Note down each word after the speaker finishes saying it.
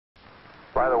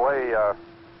By the way,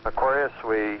 Aquarius,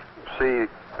 we see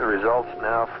the results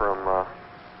now from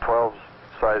 12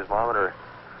 seismometer.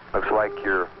 Looks like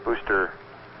your booster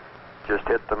just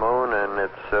hit the moon and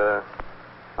it's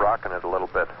rocking it a little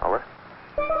bit. Over.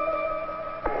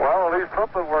 Well, at least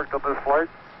something worked on this flight.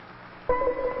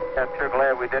 I'm sure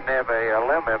glad we didn't have a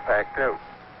limb impact, too.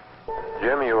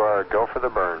 Jim, you go for the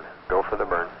burn. Go for the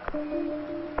burn.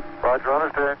 Roger,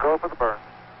 understand. Go for the burn.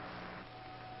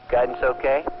 Guidance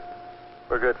okay?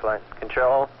 We're good, flight.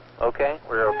 Control okay?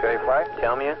 We're okay, flight.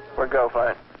 Tell me. We're go,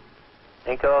 flight.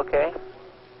 Inco okay?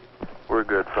 We're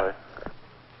good, flight.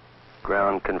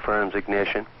 Ground confirms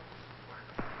ignition.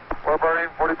 We're burning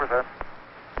 40%.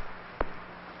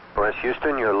 West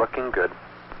Houston, you're looking good.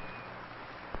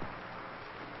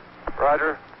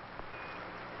 Roger.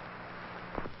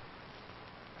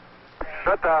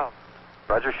 Shut down.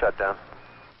 Roger, shut down.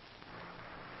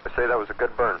 I say that was a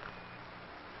good burn.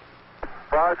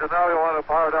 Roger, now we want to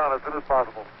power down as soon as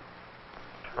possible.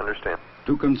 Understand.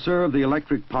 To conserve the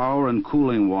electric power and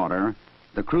cooling water,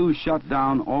 the crew shut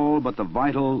down all but the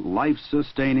vital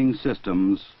life-sustaining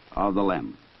systems of the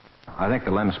LEM. I think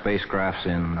the LEM spacecraft's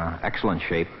in excellent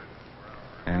shape,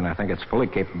 and I think it's fully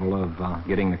capable of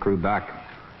getting the crew back.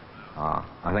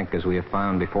 I think, as we have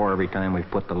found before, every time we've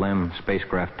put the LEM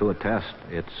spacecraft to a test,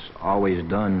 it's always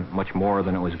done much more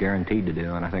than it was guaranteed to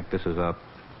do, and I think this is a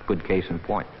good case in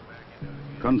point.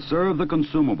 Conserve the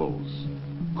consumables,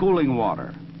 cooling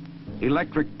water,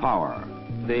 electric power.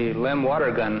 The LEM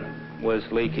water gun was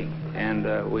leaking,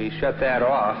 and we shut that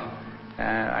off.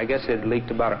 I guess it leaked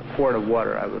about a quart of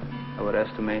water, I would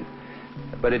estimate.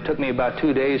 But it took me about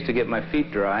 2 days to get my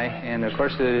feet dry, and of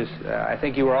course I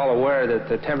think you were all aware that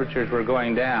the temperatures were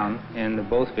going down in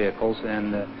both vehicles,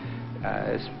 and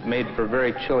it's made for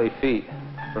very chilly feet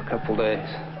for a couple days.